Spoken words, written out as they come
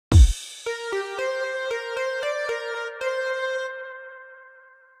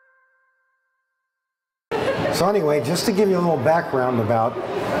So anyway, just to give you a little background about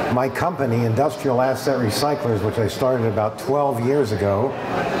my company, Industrial Asset Recyclers, which I started about 12 years ago.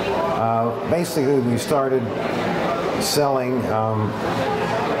 Basically, we started selling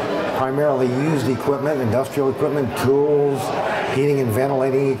primarily used equipment, industrial equipment, tools, heating and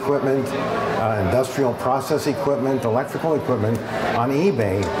ventilating equipment, industrial process equipment, electrical equipment on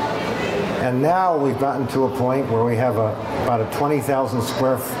eBay. And now we've gotten to a point where we have about a 20,000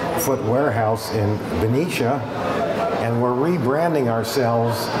 square foot warehouse in Benicia, and we're rebranding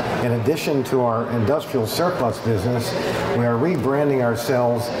ourselves. In addition to our industrial surplus business, we are rebranding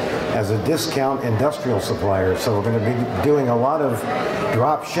ourselves as a discount industrial supplier. So we're going to be doing a lot of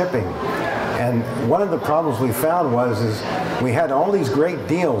drop shipping. And one of the problems we found is we had all these great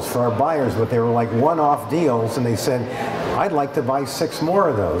deals for our buyers, but they were like one-off deals, and they said, I'd like to buy 6 more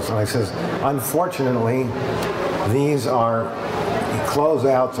of those. And I says, unfortunately, these are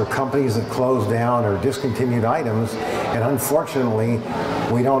closeouts or companies that close down or discontinued items, and unfortunately,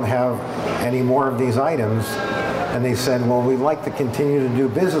 we don't have any more of these items. And they said, well, we'd like to continue to do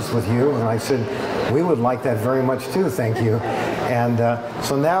business with you. And I said, we would like that very much too, thank you. And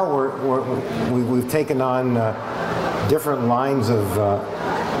so now we've taken on different lines of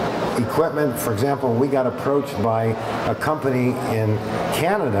equipment. For example, we got approached by a company in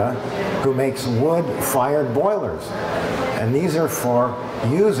Canada who makes wood-fired boilers. And these are for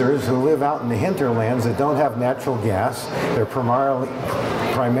users who live out in the hinterlands that don't have natural gas. They're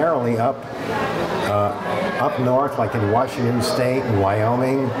primarily up north, like in Washington State and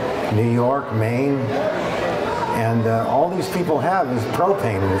Wyoming, New York, Maine. And all these people have is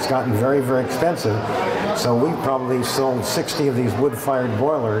propane, and it's gotten very, very expensive. So we probably sold 60 of these wood-fired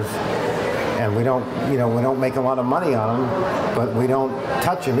boilers, and we don't make a lot of money on them, but we don't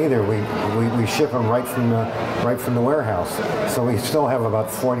touch them either. We ship them right from the warehouse. So we still have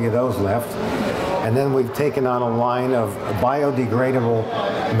about 40 of those left. And then we've taken on a line of biodegradable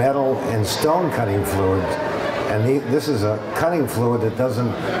metal and stone cutting fluids. And this is a cutting fluid that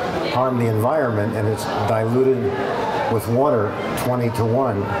doesn't harm the environment, and it's diluted with water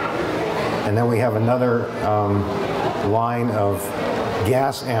 20-to-1. And then we have another line of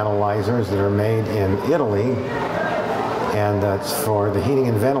gas analyzers that are made in Italy, and that's for the heating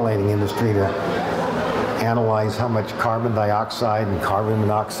and ventilating industry to analyze how much carbon dioxide and carbon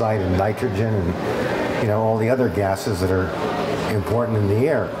monoxide and nitrogen and all the other gases that are important in the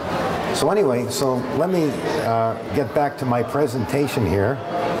air. So anyway, so let me get back to my presentation here.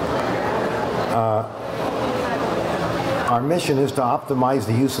 Our mission is to optimize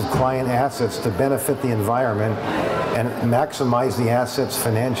the use of client assets to benefit the environment and maximize the asset's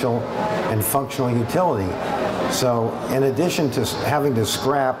financial and functional utility. So in addition to having to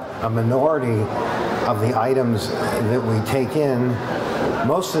scrap a minority of the items that we take in,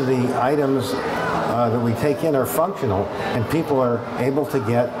 most of the items that we take in are functional, and people are able to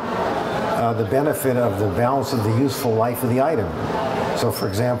get the benefit of the balance of the useful life of the item. So for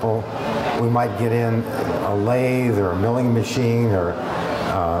example, we might get in a lathe or a milling machine or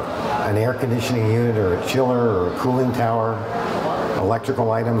an air conditioning unit or a chiller or a cooling tower,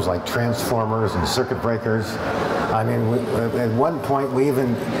 electrical items like transformers and circuit breakers. I mean, at one point we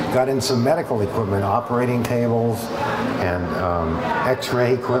even got in some medical equipment, operating tables and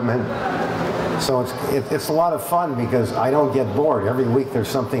x-ray equipment. So it's a lot of fun because I don't get bored. Every week there's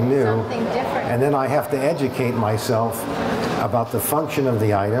something new. Something different. And then I have to educate myself about the function of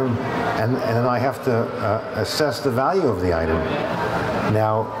the item, and then I have to assess the value of the item.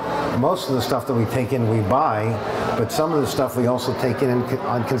 Now, most of the stuff that we take in we buy, but some of the stuff we also take in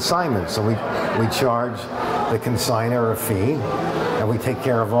on consignment. So we charge the consignor a fee, and we take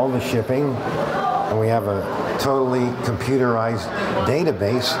care of all the shipping, and we have a totally computerized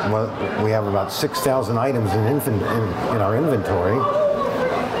database. Well, we have about 6,000 items in our inventory,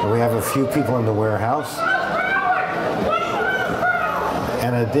 and we have a few people in the warehouse.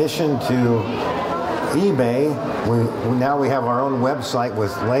 In addition to eBay, now we have our own website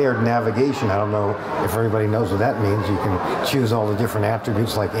with layered navigation. I don't know if everybody knows what that means. You can choose all the different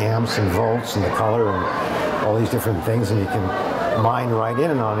attributes like amps and volts and the color and all these different things, and you can mine right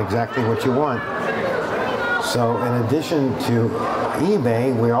in on exactly what you want. So in addition to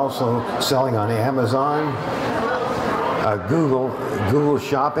eBay, we're also selling on Amazon, Google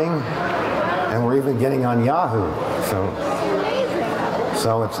Shopping, and we're even getting on Yahoo.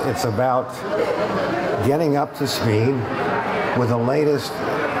 So it's about getting up to speed with the latest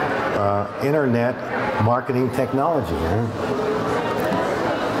internet marketing technology.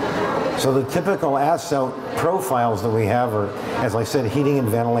 So the typical asset profiles that we have are, as I said, heating and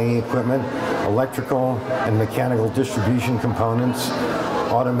ventilating equipment, electrical and mechanical distribution components,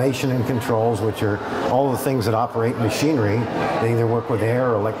 automation and controls, which are all the things that operate machinery. They either work with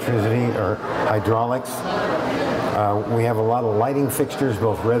air or electricity or hydraulics. We have a lot of lighting fixtures,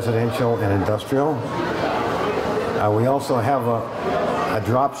 both residential and industrial. We also have a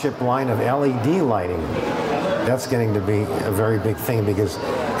drop ship line of LED lighting. That's getting to be a very big thing because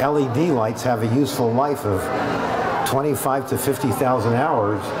LED lights have a useful life of 25 to 50,000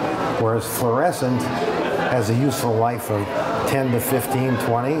 hours, whereas fluorescent has a useful life of 10 to 15,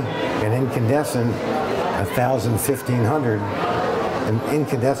 20, and incandescent 1,000, 1,500. And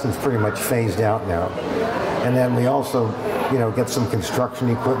incandescent's pretty much phased out now. And then we also, get some construction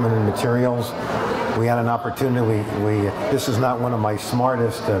equipment and materials. We had an opportunity. This is not one of my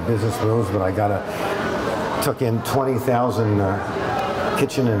smartest business moves, but I took in 20,000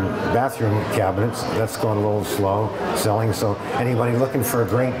 kitchen and bathroom cabinets. That's going a little slow selling. So anybody looking for a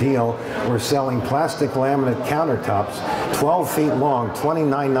great deal, we're selling plastic laminate countertops, 12 feet long,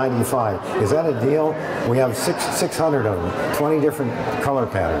 $29.95. Is that a deal? We have 600 of them, 20 different color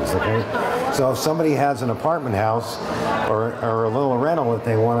patterns. Okay. So if somebody has an apartment house or a little rental that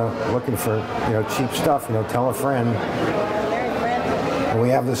they looking for cheap stuff, tell a friend. And we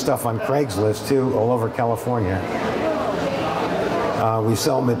have this stuff on Craigslist too, all over California. We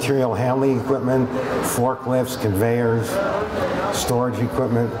sell material handling equipment, forklifts, conveyors, storage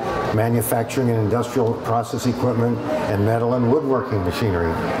equipment, manufacturing and industrial process equipment, and metal and woodworking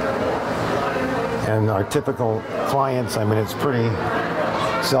machinery. And our typical clients, it's pretty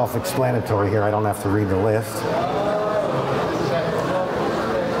self-explanatory here. I don't have to read the list.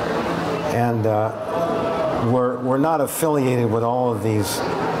 And we're not affiliated with all of these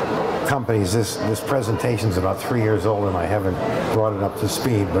companies. This presentation's about 3 years old and I haven't brought it up to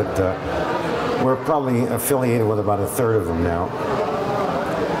speed, but we're probably affiliated with about a third of them now.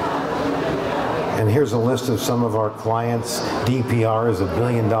 And here's a list of some of our clients. DPR is $1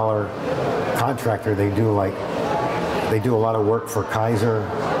 billion contractor. They do a lot of work for Kaiser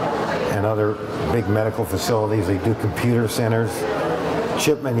and other big medical facilities. They do computer centers.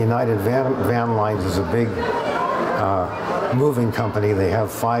 Shipman United Van Lines is a big moving company. They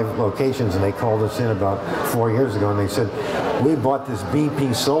have 5 locations, and they called us in about 4 years ago, and they said, we bought this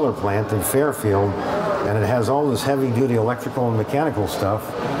BP solar plant in Fairfield, and it has all this heavy-duty electrical and mechanical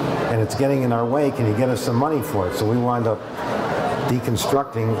stuff, and it's getting in our way. Can you get us some money for it? So we wound up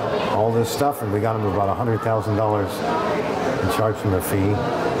deconstructing all this stuff, and we got them about $100,000 and charged them a fee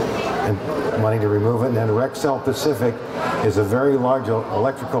and money to remove it. And then Rexel Pacific is a very large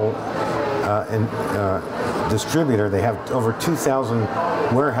electrical distributor. They have over 2,000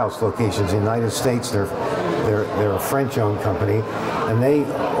 warehouse locations in the United States. They're a French-owned company, and they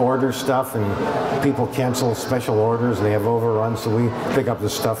order stuff, and people cancel special orders, and they have overruns, so we pick up the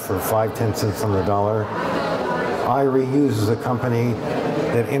stuff for 5-10 cents on the dollar. iReuse is a company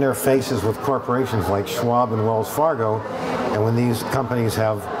that interfaces with corporations like Schwab and Wells Fargo, and when these companies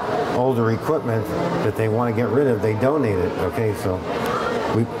have older equipment that they want to get rid of, they donate it. Okay, so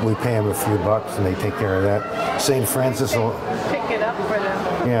we pay them a few bucks and they take care of that. St. Francis pick it up for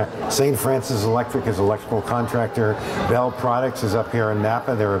them. Yeah, St. Francis Electric is an electrical contractor. Bell Products is up here in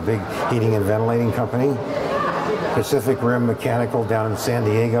Napa. They're a big heating and ventilating company. Pacific Rim Mechanical down in San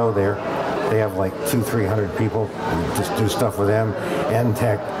Diego. They have like 200-300 people. We just do stuff with them.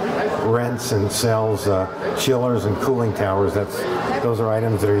 Entech rents and sells chillers and cooling towers. Those are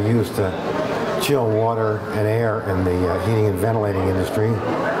items that are used to chill water and air in the heating and ventilating industry.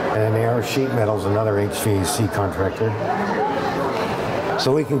 And then Air Sheet Metal is another HVAC contractor.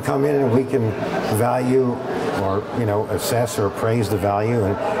 So we can come in and we can value or assess or appraise the value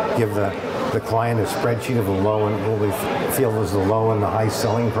and give the client a spreadsheet of the low and what we feel is the low and the high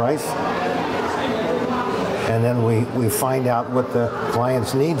selling price. And then we find out what the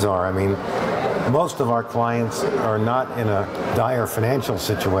client's needs are. Most of our clients are not in a dire financial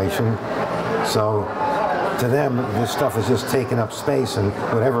situation, so to them this stuff is just taking up space, and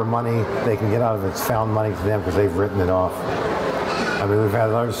whatever money they can get out of it's found money to them because they've written it off. We've had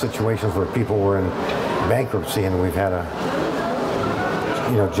other situations where people were in bankruptcy and we've had to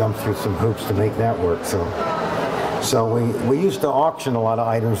jump through some hoops to make that work. So we used to auction a lot of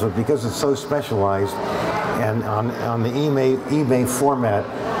items, but because it's so specialized and on the eBay format,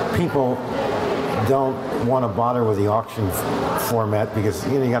 people don't want to bother with the auction format because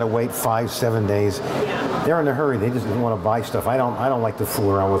you got to wait 5-7 days. They're in a hurry. They just want to buy stuff. I don't like to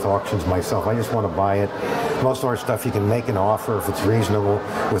fool around with auctions myself. I just want to buy it. Most of our stuff you can make an offer if it's reasonable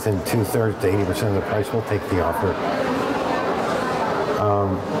within 2/3 to 80% of the price. We'll take the offer.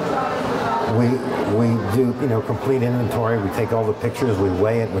 We do complete inventory. We take all the pictures, we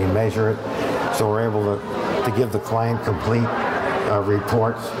weigh it, we measure it, so we're able to give the client complete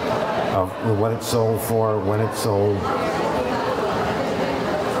reports of what it sold for, when it sold.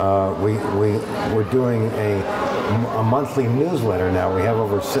 We're doing a monthly newsletter now. We have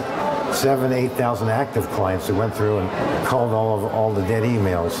over 8,000 active clients who went through and culled all the dead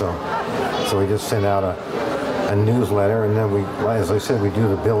emails. So we just sent out a newsletter, and then as I said, we do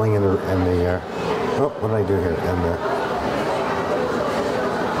the billing and the what did I do here?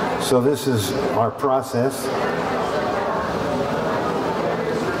 So this is our process.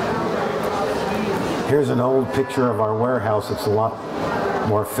 Here's an old picture of our warehouse. It's a lot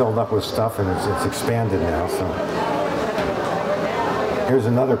more filled up with stuff, and it's expanded now. So here's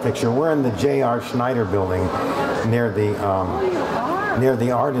another picture. We're in the J.R. Schneider building near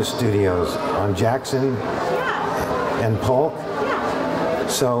the artist studios on Jackson and Polk.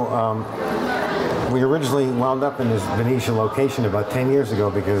 So we originally wound up in this Benicia location about 10 years ago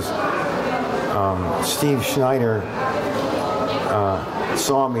because Steve Schneider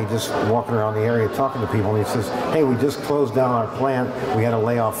saw me just walking around the area talking to people, and he says, hey, we just closed down our plant. We had to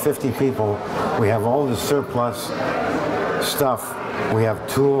lay off 50 people. We have all this surplus stuff. We have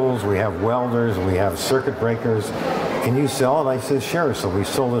tools, we have welders, we have circuit breakers. Can you sell it? I said, sure. So we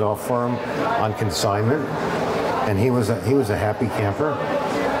sold it off for him on consignment, and he was a happy camper.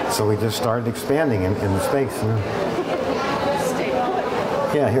 So we just started expanding in the space.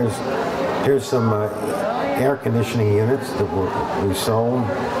 Yeah, here's some air conditioning units that we sold.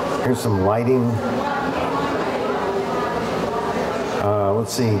 Here's some lighting.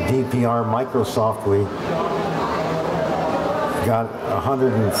 Let's see, DPR Microsoft. We got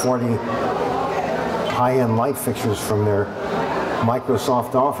 140 high-end light fixtures from their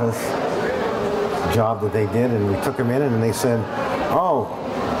Microsoft Office job that they did, and we took them in, and they said, oh,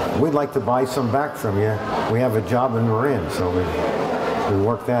 we'd like to buy some back from you. We have a job in Marin. So we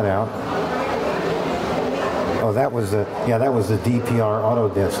worked that out. Oh, that was the DPR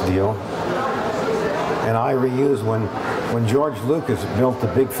Autodesk deal. And I reused when George Lucas built the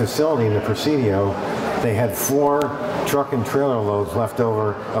big facility in the Presidio, they had 4 truck and trailer loads left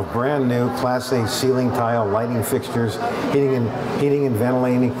over of brand new Class A ceiling tile, lighting fixtures, heating and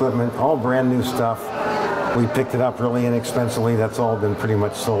ventilating equipment, all brand new stuff. We picked it up really inexpensively. That's all been pretty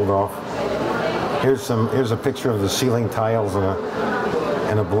much sold off. Here's a picture of the ceiling tiles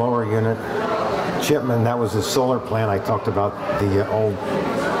and a blower unit. Chipman, that was the solar plant. I talked about the old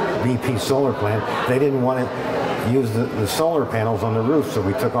BP solar plant. They didn't want to use the solar panels on the roof, so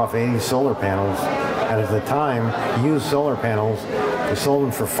we took off 80 solar panels. And at the time, used solar panels, we sold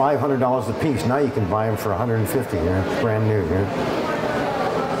them for $500 a piece. Now you can buy them for $150. Brand new.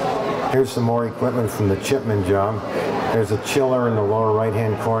 Here's some more equipment from the Chipman job. There's a chiller in the lower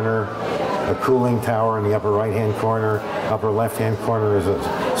right-hand corner, a cooling tower in the upper right-hand corner. Upper left-hand corner is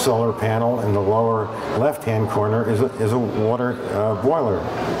a solar panel, and the lower left-hand corner is a water boiler.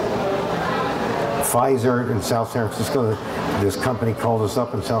 Pfizer in South San Francisco, this company called us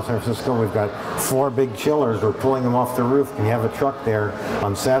up in South San Francisco. We've got 4 big chillers. We're pulling them off the roof. Can you have a truck there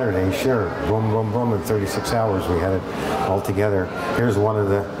on Saturday? Sure. Boom, boom, boom. In 36 hours, we had it all together. Here's one of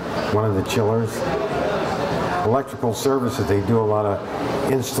the chillers. Electrical services. They do a lot of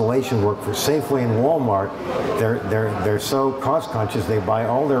installation work for Safeway and Walmart. They're so cost conscious. They buy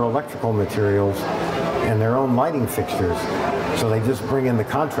all their electrical materials and their own lighting fixtures. So they just bring in the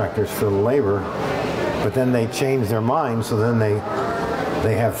contractors for the labor. But then they change their mind, so then they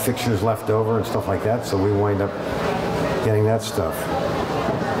have fixtures left over and stuff like that, so we wind up getting that stuff.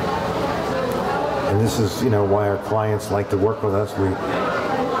 And this is, why our clients like to work with us.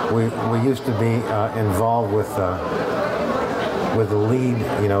 We used to be involved with the lead,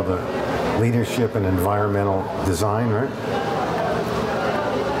 the leadership and environmental design, right?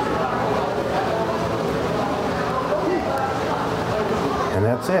 And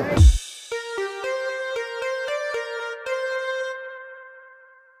that's it.